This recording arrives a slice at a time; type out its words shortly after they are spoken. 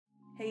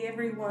Hey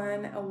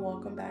everyone, and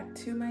welcome back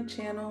to my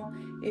channel.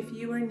 If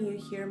you are new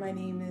here, my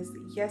name is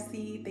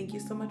Yessi. Thank you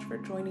so much for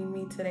joining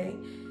me today.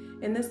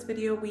 In this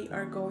video, we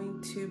are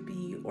going to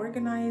be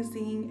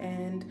organizing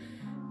and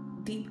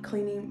deep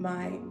cleaning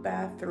my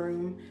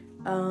bathroom.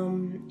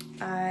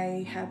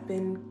 I have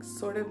been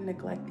sort of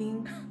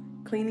neglecting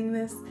cleaning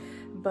this,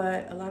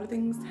 but a lot of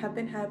things have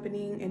been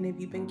happening, and if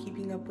you've been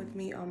keeping up with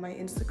me on my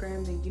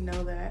Instagram, then you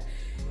know that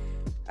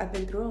I've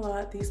been through a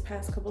lot these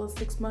past couple of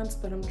 6 months,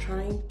 but I'm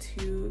trying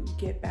to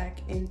get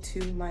back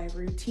into my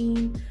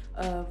routine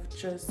of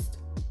just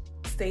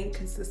staying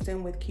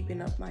consistent with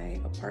keeping up my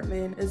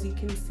apartment. As you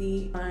can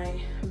see, my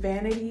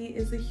vanity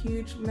is a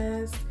huge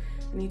mess.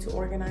 I need to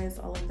organize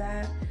all of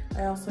that.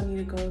 I also need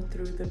to go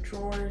through the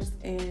drawers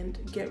and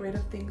get rid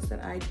of things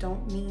that I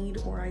don't need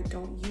or I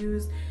don't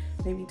use.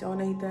 Maybe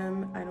donate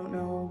them. I don't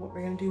know what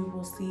we're gonna do,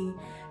 we'll see.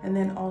 And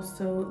then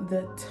also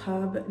the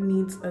tub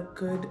needs a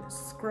good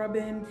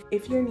scrubbing.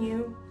 If you're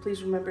new,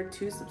 please remember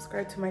to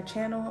subscribe to my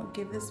channel.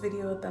 Give this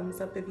video a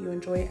thumbs up if you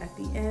enjoy it at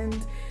the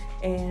end.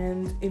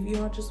 And if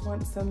you all just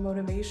want some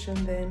motivation,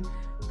 then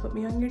put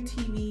me on your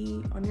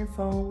TV, on your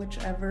phone,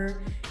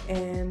 whichever,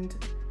 and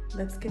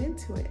let's get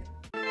into it.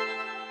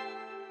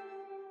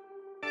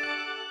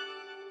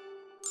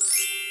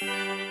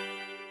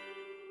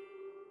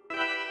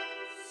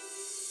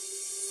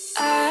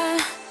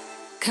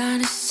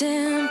 Kinda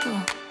simple,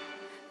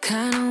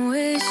 kinda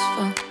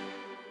wishful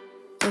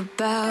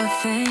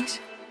about things,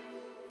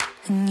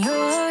 and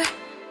you're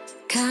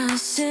kinda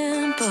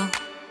simple,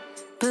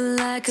 but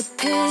like a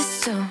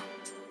pistol,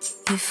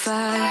 you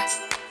fire.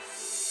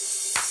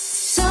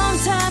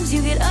 Sometimes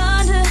you get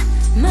under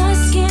my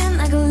skin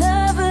like a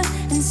lover,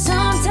 and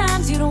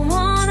sometimes you don't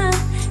wanna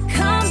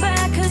come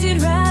back 'cause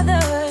you'd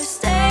rather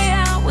stay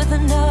out with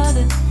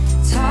another,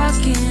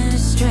 talking to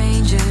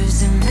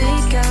strangers and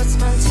make out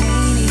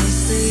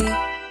spontaneously.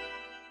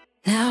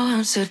 Now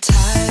I'm so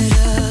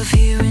tired of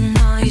hearing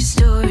all your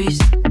stories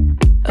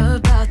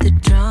about the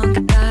drunk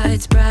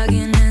nights,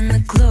 bragging in the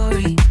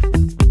glory.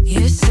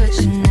 You're such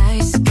a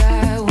nice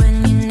guy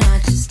when you're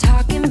not just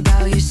talking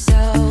about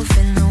yourself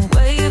and the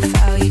way of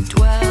how you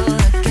dwell.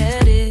 I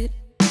get it.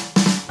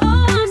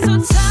 Oh, I'm so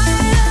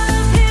tired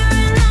of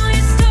hearing all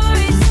your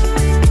stories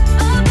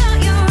about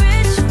your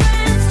rich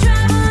friends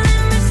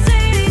traveling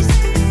Mercedes.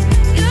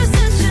 You're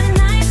such a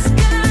nice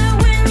guy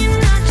when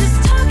you're not just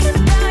talking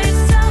about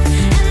yourself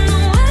and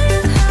the way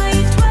of how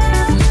you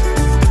dwell.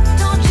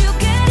 Don't you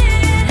get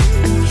it?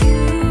 You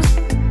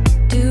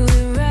do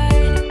it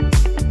right.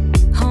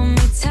 Hold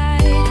me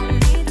tight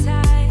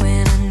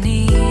when I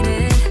need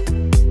it.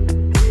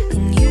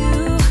 And you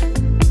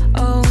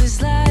always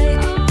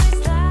like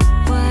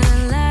what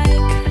I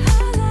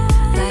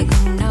like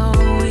we know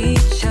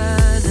each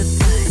other.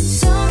 But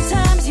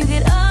sometimes you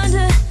get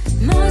under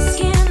my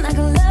skin like a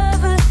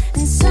lover,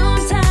 and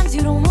sometimes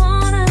you don't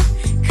wanna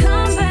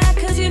come back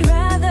 'cause you'd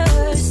rather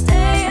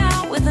stay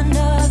out with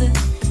another,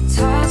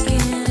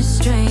 talking to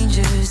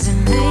strangers and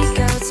make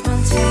out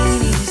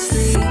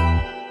spontaneously.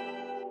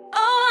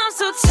 Oh, I'm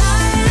so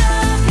tired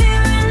of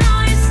hearing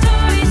all your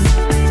stories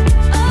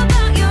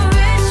about your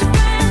rich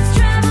friends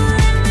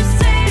traveling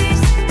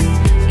Mercedes.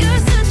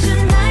 You're such a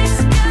nice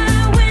guy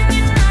when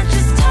you're not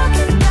just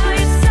talking about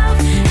yourself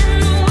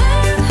and the way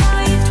of how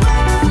you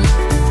dwell.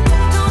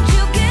 Don't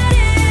you get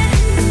it?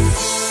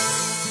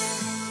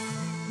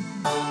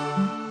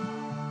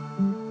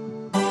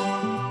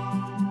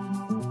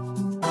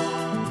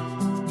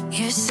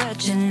 You're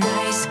such a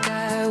nice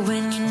guy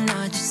when you're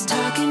not just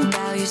talking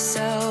about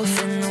yourself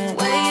and the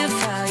way of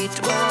how you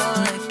dwell.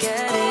 I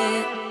get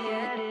it.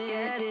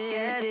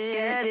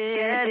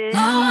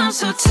 Now I'm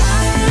so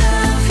tired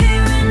of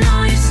hearing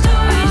all your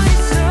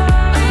stories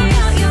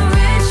about your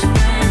rich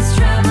friends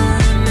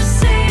traveling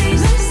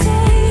Mercedes.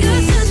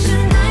 You're such a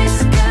nice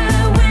guy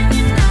when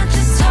you're not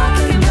just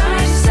talking about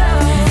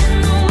yourself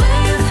and the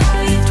way of how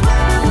you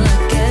dwell. I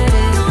get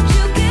it. Don't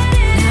you get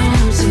it? Now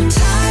I'm so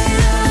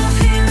tired of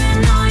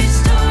hearing all your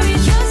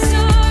stories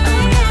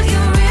about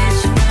your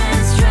rich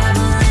friends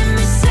traveling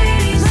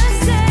Mercedes.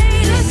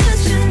 You're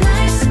such a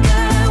nice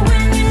guy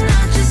when you're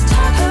not just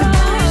talking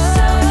about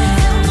yourself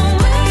and the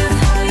way of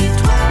how you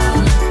dwell.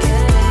 I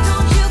get it.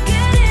 Don't you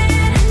get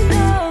it?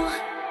 No.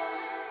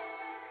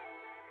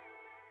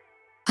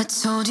 I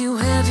told you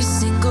every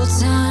single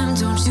time,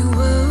 don't you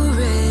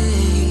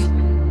worry.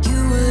 You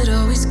would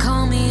always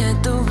call me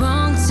at the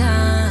wrong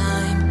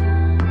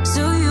time,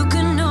 so you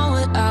can know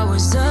what I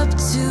was up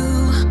to.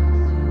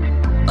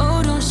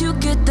 Oh, don't you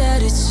get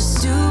that it's just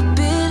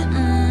stupid?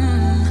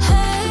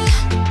 Hey,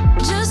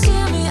 just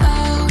hear me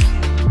out.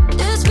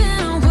 It's been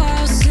a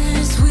while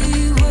since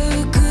we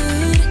were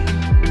good,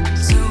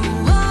 so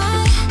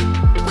why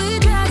we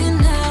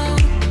dragging out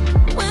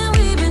when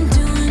we've been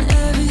doing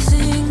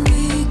everything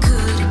we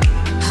could?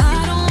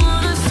 I don't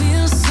wanna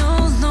feel so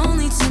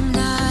lonely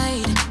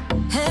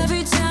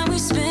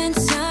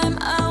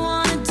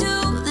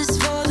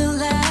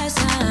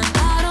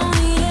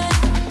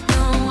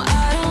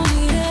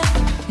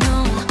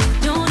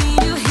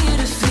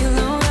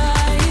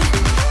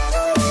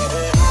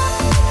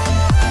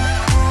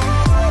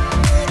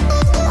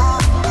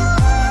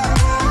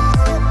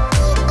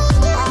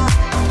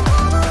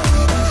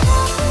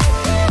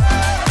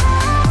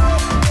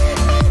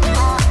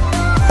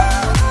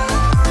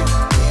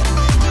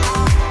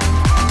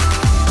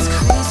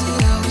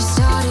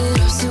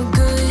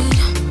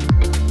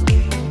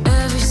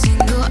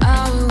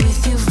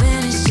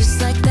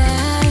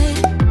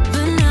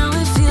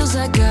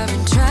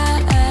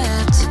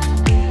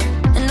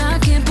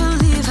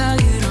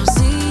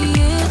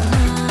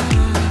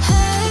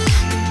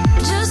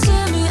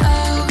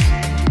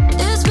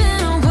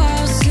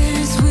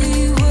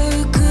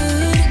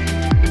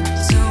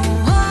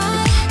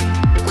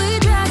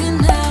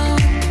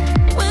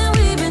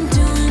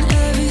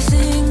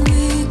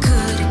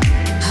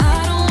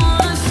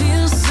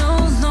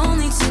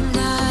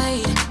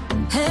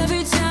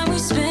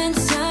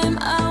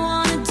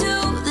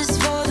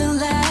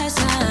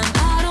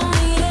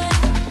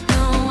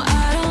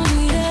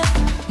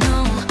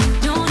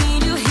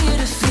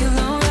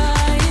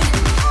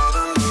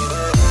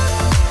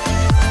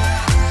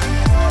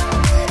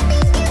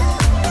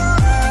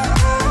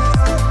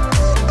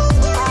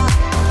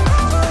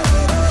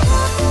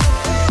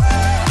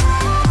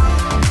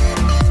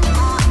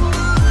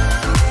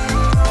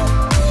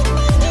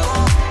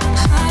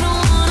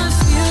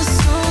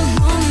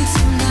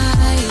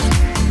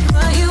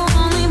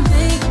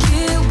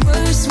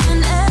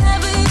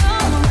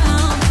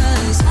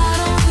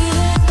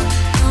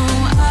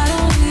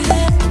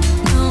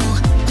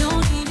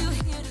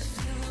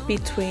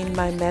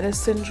my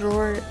medicine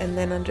drawer, and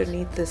then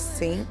underneath the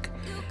sink,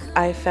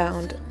 I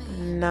found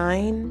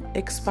 9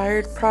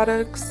 expired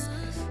products,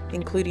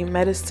 including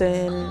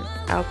medicine,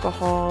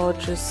 alcohol,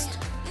 just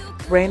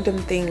random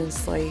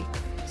things. Like,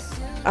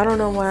 I don't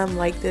know why I'm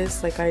like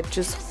this. Like, I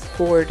just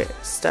hoard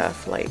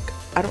stuff. Like,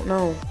 I don't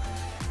know.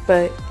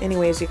 But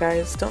anyways, you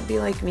guys, don't be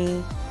like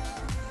me.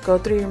 Go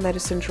through your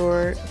medicine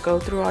drawer, go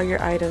through all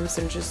your items,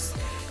 and just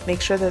make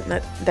sure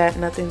that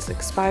nothing's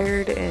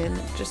expired, and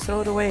just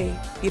throw it away.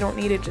 If you don't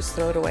need it, just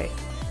throw it away.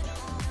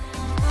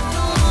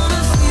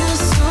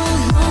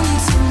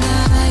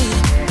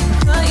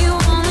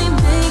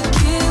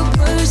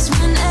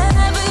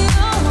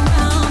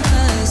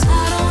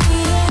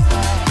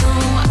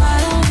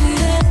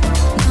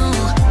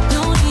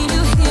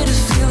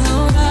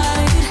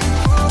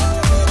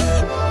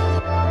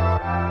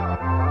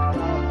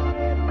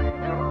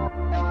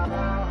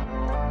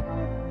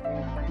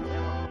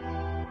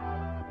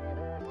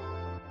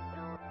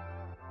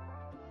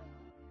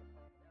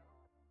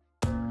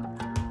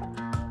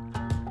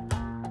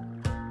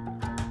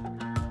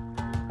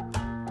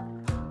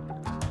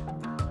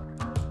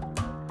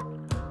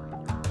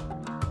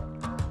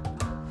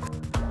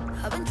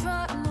 I've been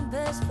trying my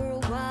best for a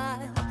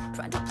while,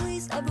 trying to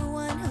please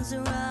everyone who's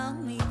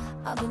around me.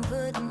 I've been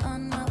putting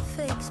on my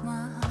fake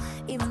smile,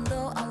 even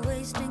though I'm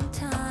wasting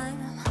time.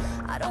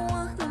 I don't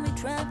want to be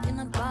trapped in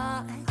a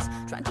box,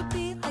 trying to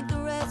be like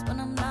the rest when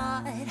I'm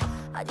not.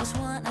 I just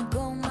wanna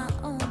go my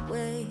own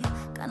way,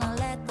 gonna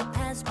let the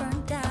past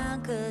burn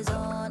down. Cause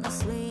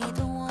honestly,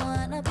 don't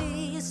wanna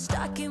be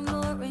stuck in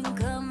boring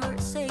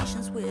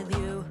conversations with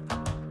you.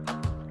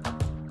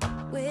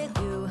 With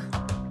you,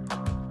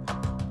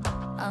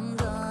 I'm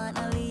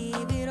gonna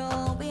leave it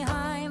all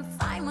behind,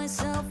 find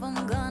myself,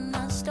 I'm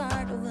gonna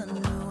start over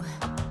new.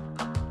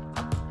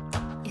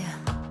 Yeah,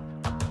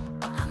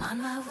 I'm on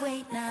my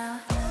way now.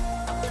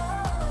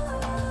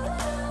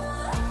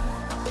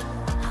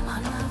 I'm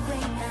on my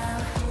way now.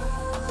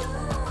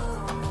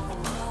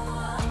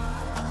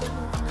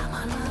 I'm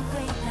on my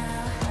way now.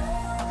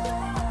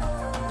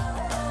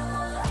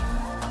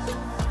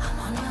 I'm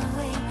on my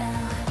way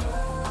now.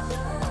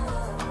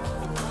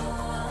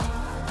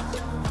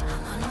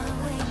 I'm on my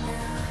way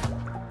now.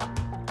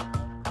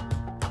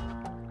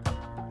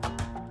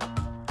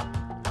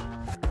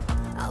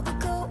 I'll be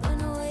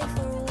going away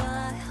for a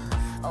while.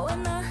 Oh,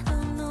 and I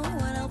don't know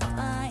what I'll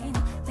find.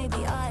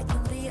 Maybe I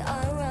can be a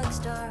rock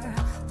star,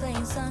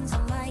 playing songs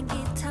on my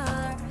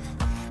guitar.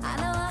 I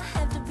know I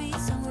have to be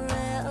somewhere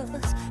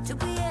else to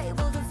be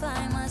able to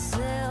find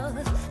myself.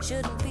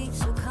 Shouldn't be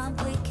so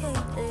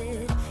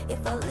complicated.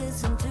 If I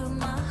listen to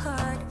my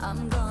heart,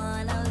 I'm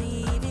gonna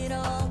leave it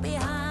all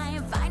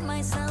behind, find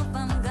myself,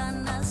 I'm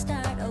gonna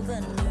start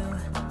over new.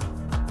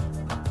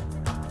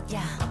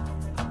 Yeah,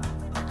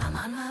 I'm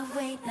on my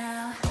way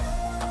now.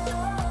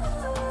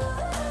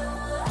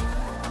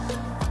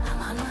 I'm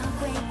on my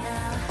way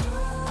now.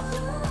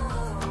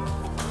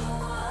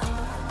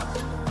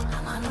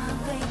 I'm on my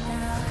way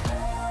now.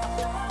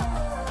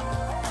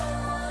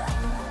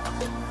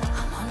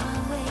 I'm on my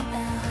way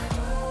now.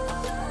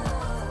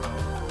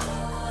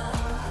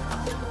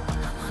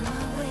 I'm on my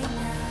way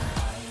now.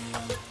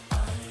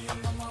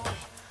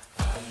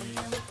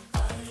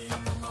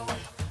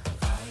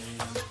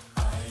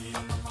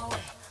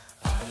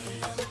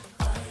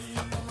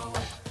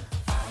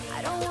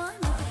 I don't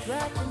wanna be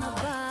trapped in a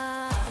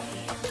box.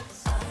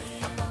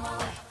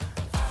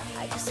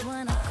 I just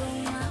wanna go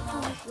my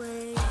own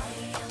way.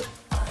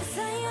 'Cause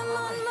I am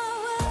on my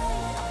way.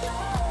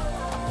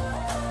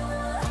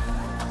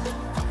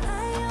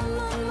 I am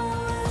on my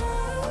way.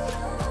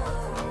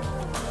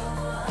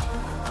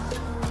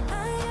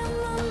 I am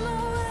on my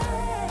way.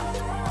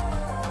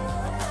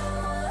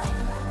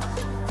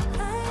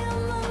 I am on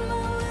my way. I am on my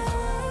way.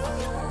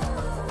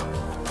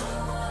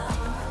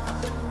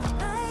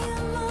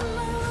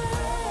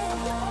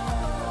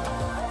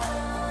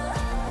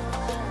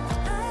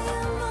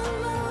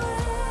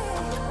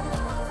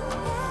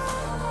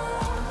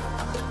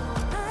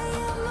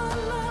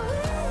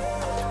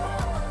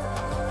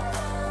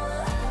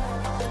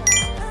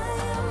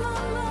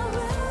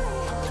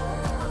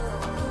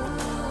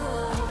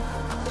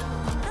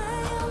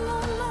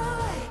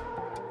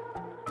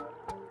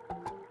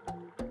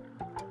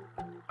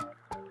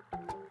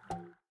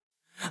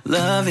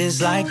 Love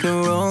is like a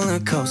roller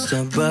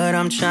coaster, but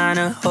I'm trying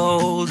to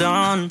hold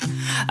on.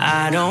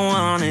 I don't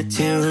want it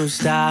to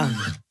stop.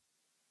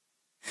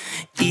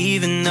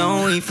 Even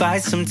though we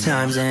fight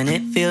sometimes and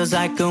it feels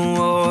like a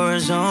war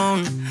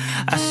zone,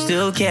 I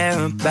still care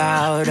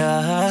about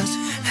us.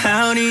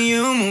 How do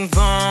you move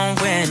on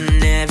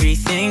when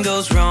everything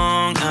goes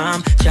wrong?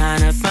 I'm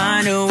trying to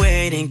find a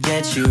way to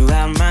get you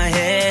out my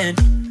head.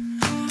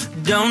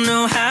 Don't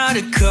know how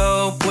to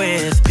cope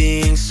with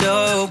being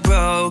so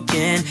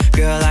broken.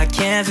 Girl, I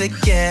can't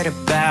forget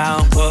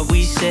about what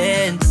we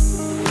said.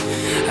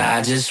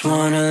 I just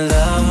wanna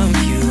love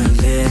you a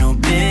little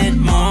bit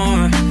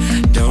more.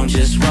 Don't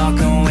just walk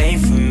away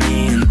from me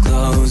and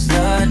close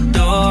the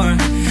door.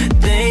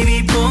 Baby,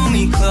 pull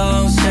me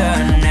closer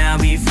now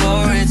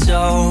before it's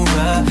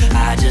over.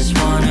 I just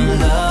wanna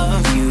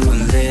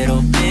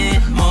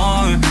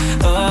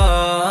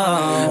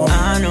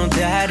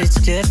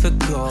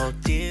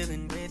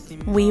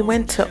We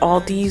went to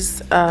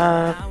Aldi's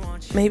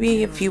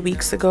maybe a few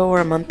weeks ago or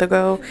a month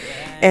ago,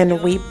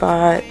 and we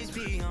bought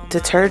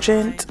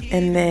detergent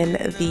and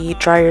then the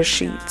dryer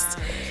sheets.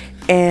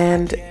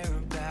 And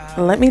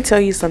let me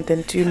tell you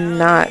something, do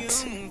not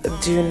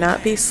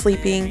be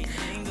sleeping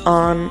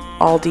on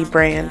Aldi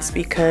brands,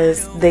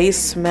 because they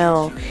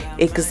smell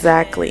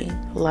exactly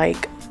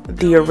like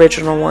the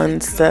original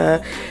ones,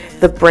 the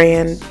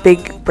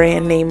big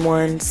brand name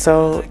ones.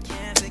 So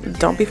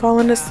don't be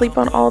falling asleep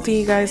on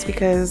Aldi, guys,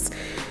 because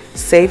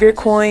save your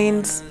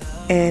coins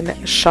and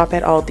shop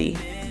at Aldi.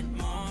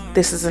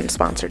 This isn't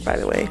sponsored, by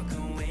the way.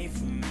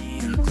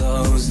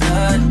 Close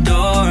the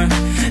door,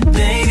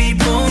 baby,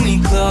 pull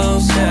me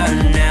closer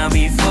now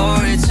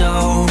before it's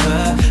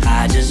over.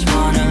 I just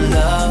wanna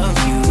love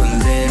you a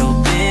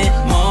little bit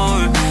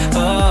more.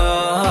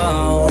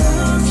 Oh,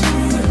 love you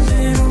a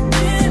little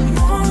bit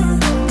more.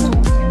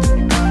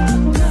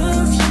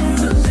 Love you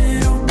a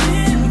little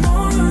bit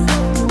more.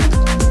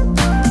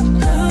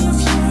 Love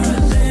you a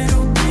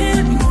little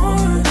bit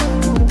more.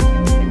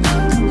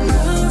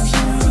 Love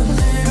you a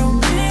little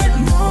bit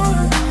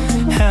more.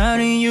 How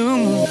do you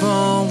move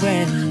on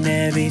when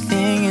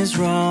everything is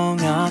wrong?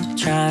 I'm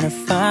trying to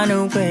find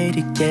a way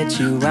to get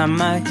you out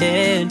my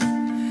head.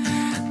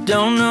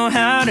 Don't know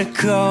how to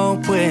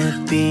cope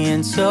with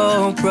being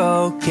so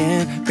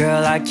broken.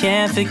 Girl, I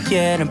can't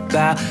forget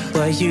about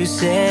what you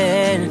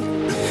said.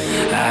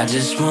 I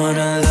just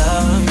wanna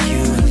love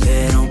you a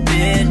little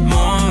bit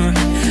more.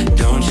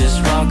 Don't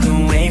just walk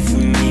away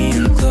from me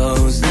and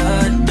close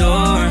the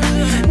door.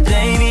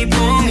 Baby,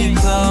 pull me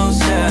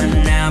closer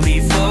now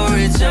before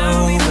it's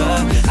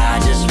over. I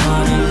just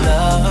wanna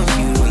love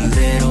you a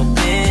little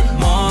bit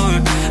more.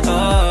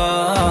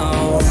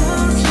 Oh,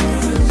 love you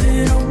a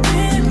little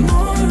bit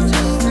more.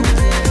 Just a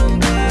little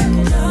bit.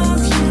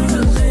 Love you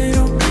a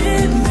little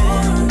bit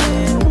more.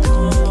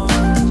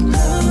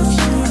 Love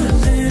you a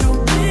little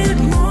bit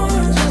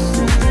more. Just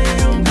a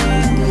little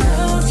bit.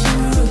 Love you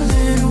a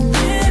little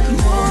bit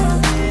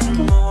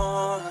more.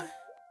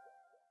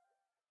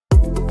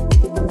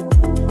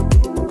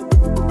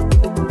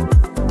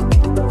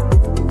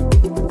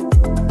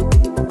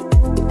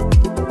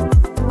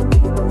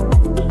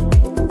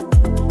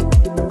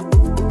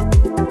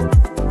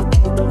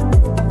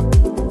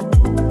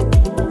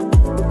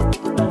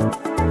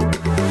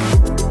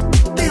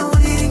 Been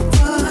waiting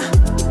for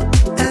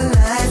a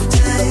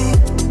lifetime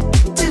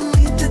to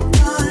meet the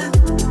dawn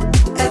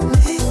at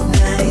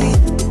midnight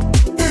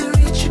and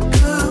reach your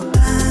goal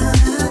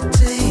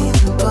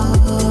unattainable.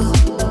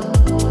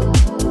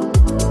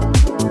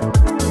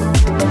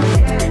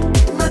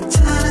 My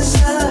time is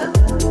up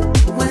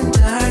when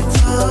dark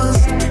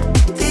falls.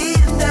 The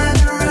end of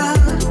the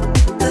road,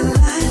 the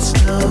lights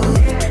go.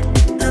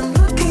 I'm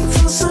looking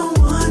for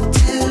someone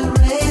to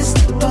raise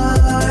the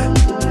bar.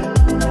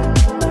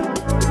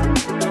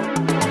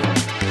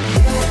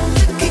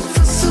 Looking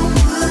for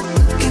someone,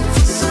 looking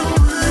for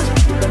someone,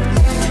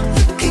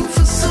 looking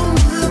for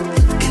someone,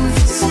 looking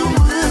for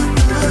someone,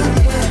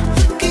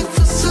 looking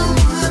for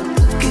someone,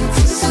 looking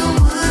for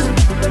someone,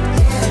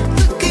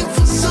 looking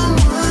for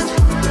someone.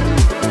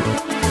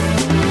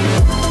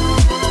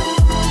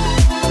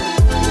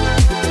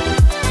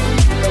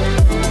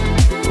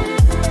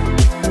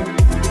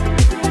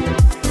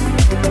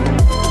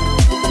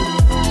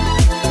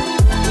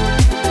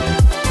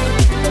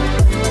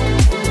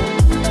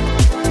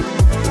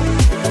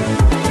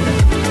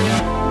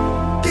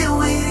 Been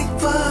waiting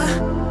for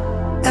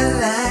a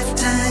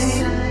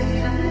lifetime.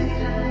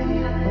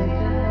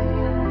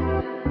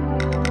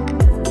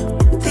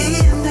 The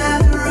end of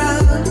the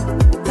road,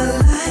 the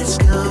lights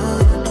go.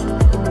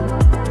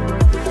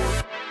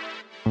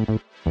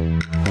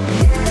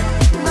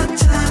 My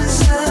time is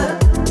up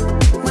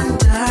when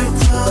dark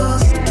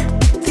falls.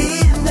 The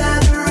end of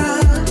the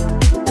road,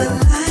 the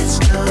lights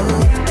go.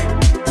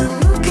 I'm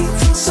looking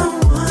for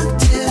someone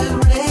to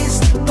raise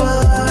the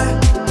bar.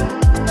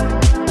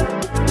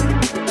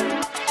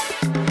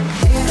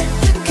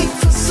 Looking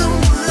for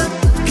someone,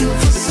 looking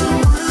for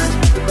someone,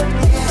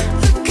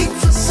 looking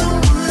for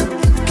someone,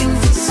 looking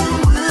for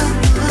someone, looking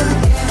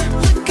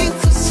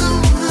for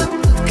someone,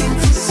 looking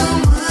for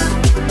someone,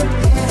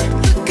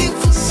 looking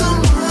for someone, looking for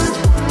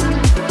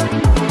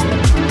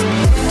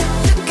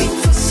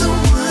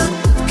someone,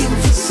 looking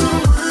for someone, looking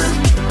for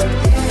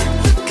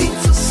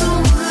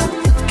someone,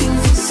 looking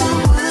for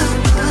someone,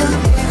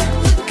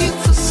 looking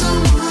for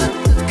someone,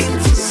 looking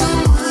for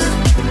someone,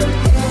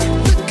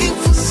 looking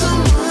for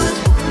someone.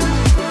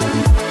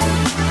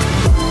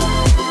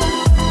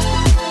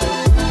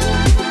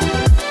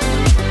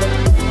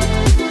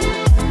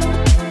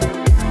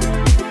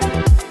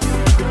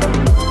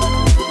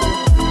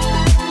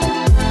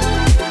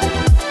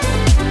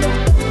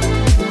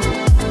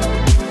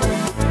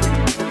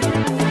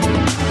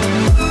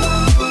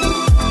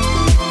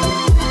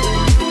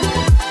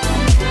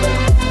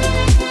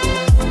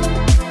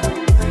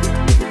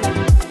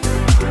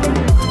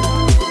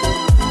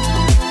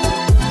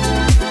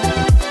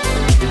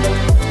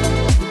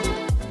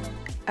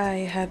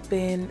 I have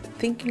been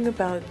thinking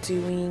about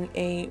doing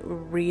a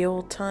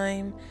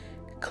real-time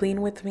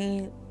clean with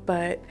me,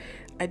 but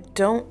I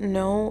don't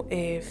know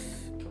if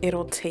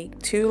it'll take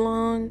too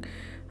long,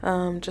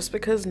 just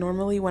because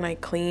normally when I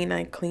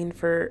clean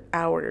for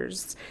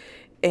hours,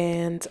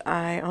 and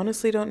I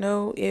honestly don't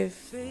know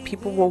if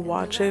people will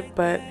watch it,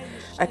 but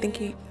I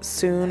think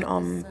soon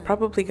I'm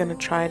probably gonna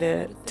try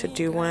to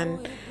do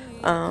one,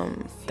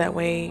 that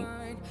way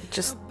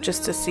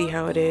just to see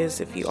how it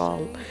is, if you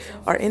all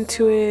are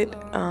into it.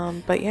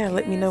 But yeah,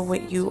 let me know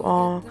what you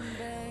all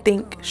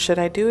think. Should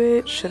I do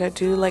it? Should I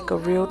do like a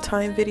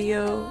real-time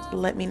video?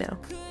 Let me know.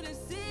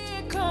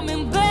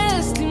 Coming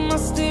best in my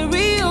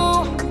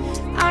stereo,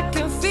 I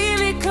can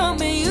feel it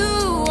coming, you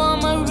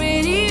on my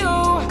radio.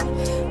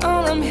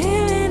 All I'm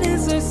hearing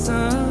is a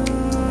song.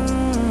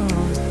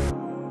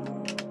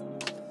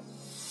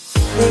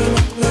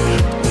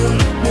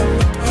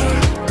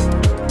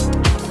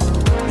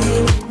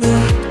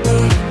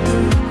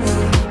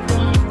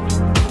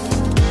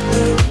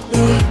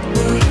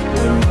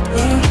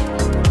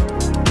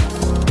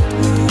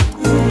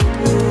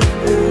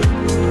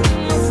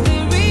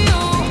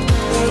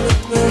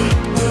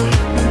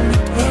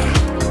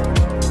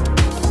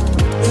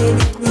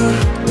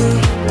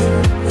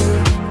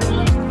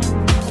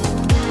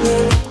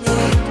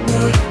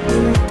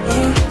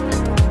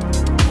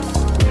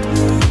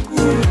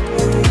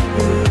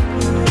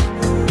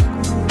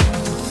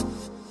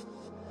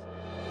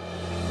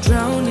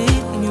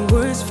 Drowning in your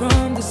words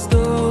from the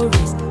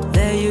stories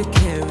that you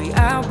carry.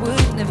 I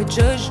would never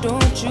judge,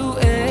 don't you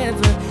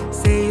ever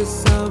say you're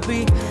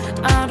sorry.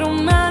 I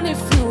don't mind if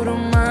you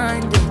don't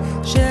mind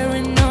it,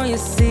 sharing all your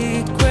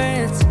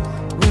secrets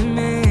with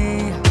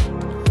me.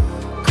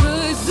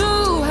 Cause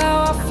ooh,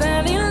 how I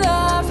fell in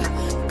love,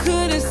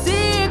 couldn't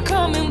see it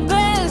coming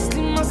best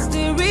in my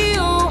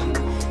stereo.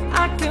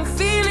 I can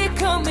feel it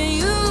coming,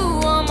 you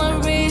on my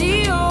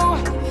radio.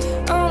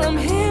 All I'm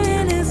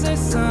hearing is a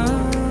song.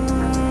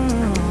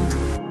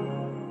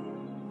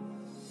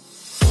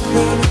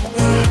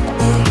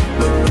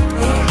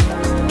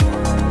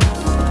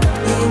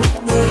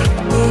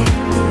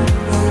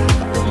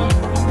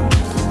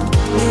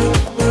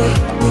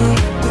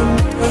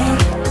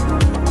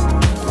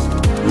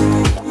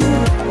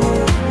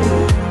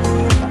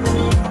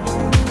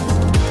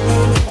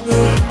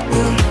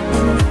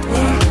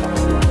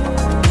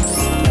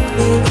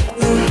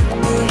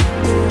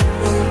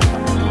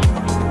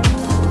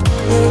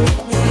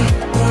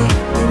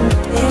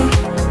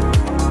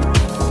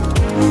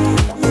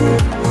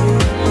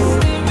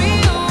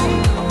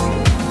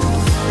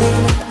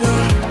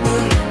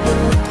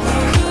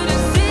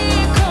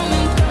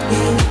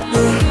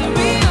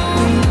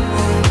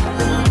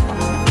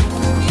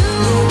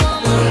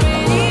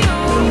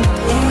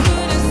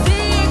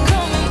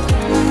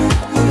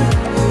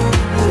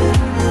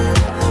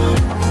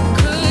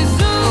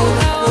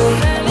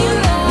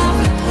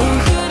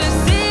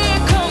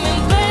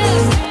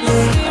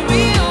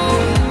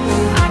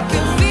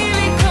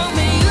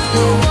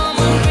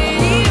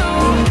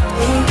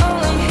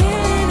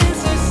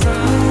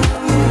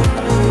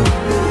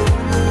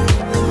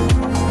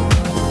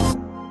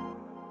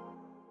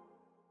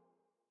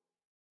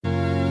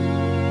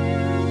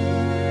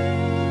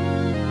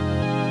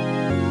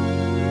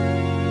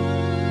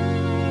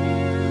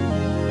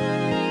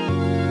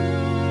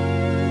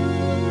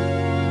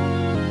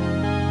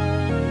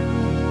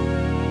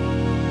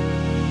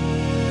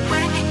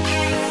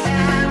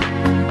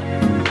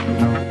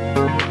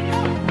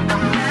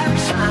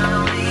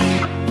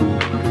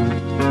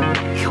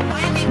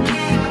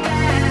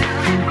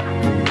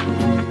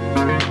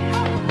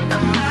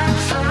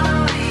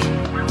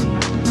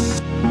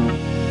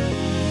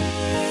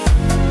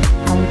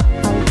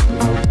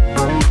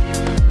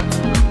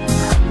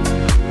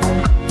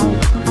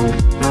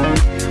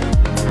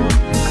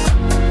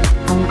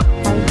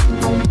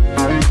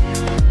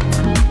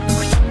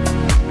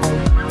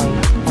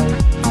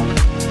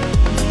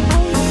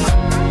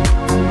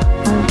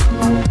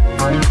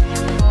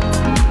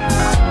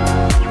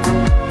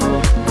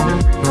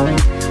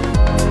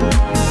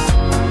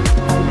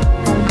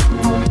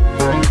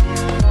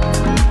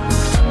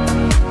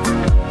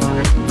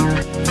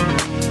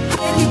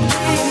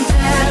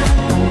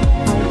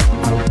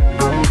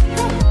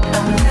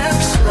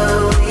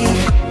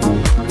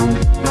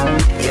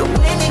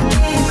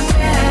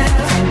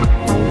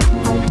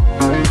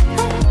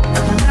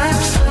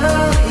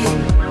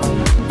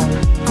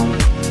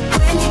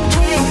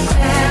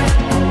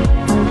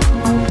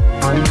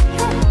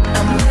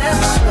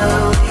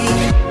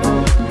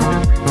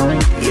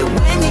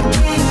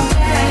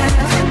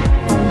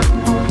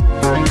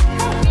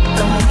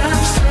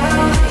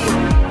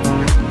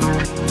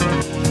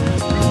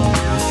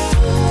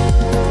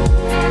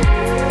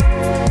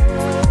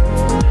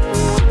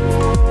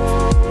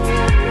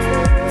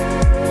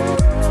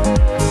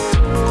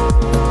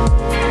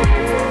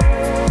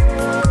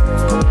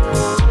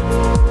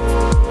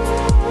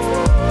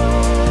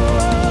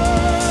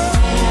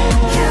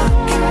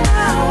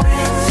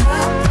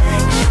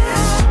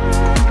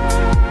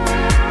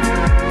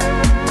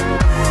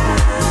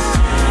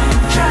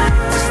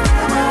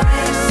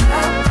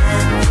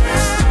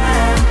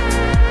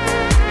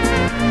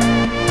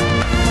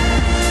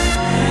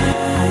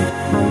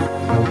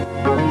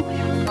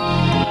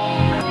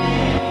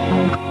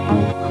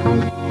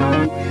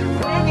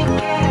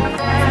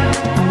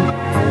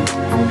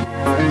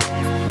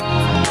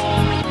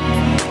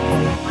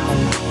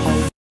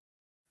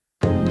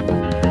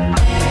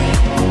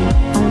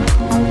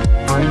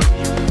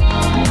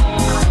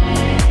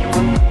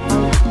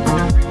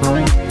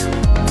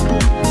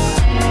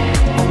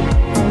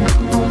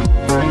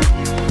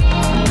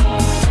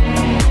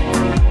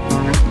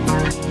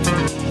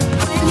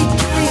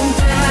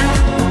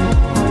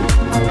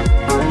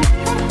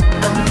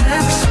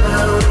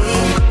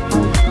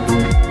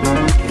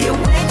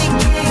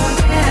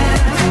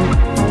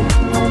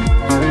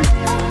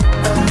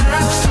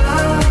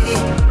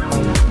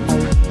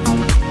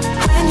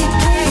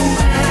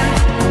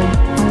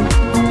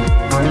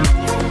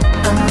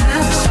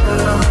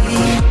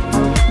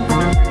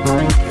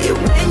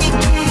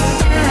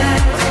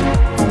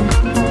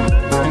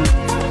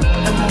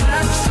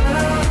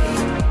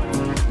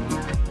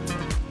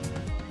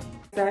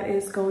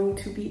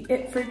 to be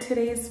it for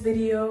today's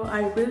video.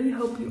 I really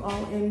hope you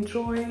all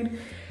enjoyed.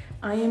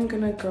 I am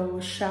gonna go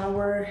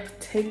shower,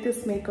 take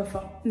this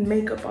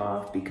makeup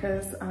off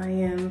because I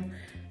am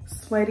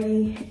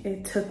sweaty.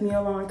 It took me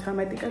a long time.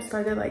 I think I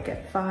started like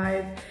at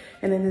 5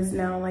 and it is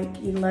now like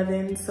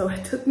 11. So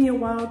it took me a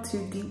while to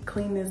deep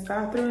clean this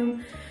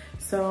bathroom.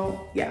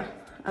 So yeah,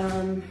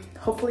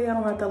 hopefully I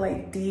don't have to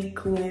like deep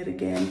clean it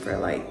again for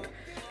like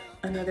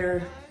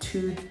another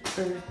 2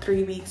 or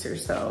 3 weeks or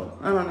so.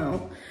 I don't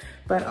know,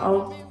 but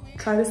I'll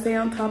try to stay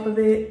on top of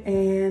it.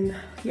 And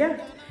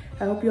yeah,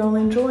 I hope you all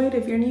enjoyed.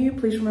 If you're new,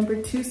 please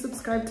remember to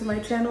subscribe to my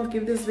channel,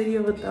 give this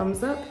video a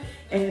thumbs up,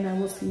 and I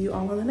will see you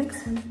all on the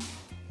next one.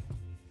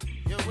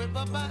 You whip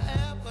up my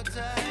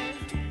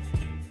appetite.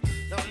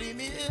 Don't leave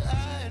me here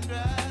high and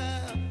dry.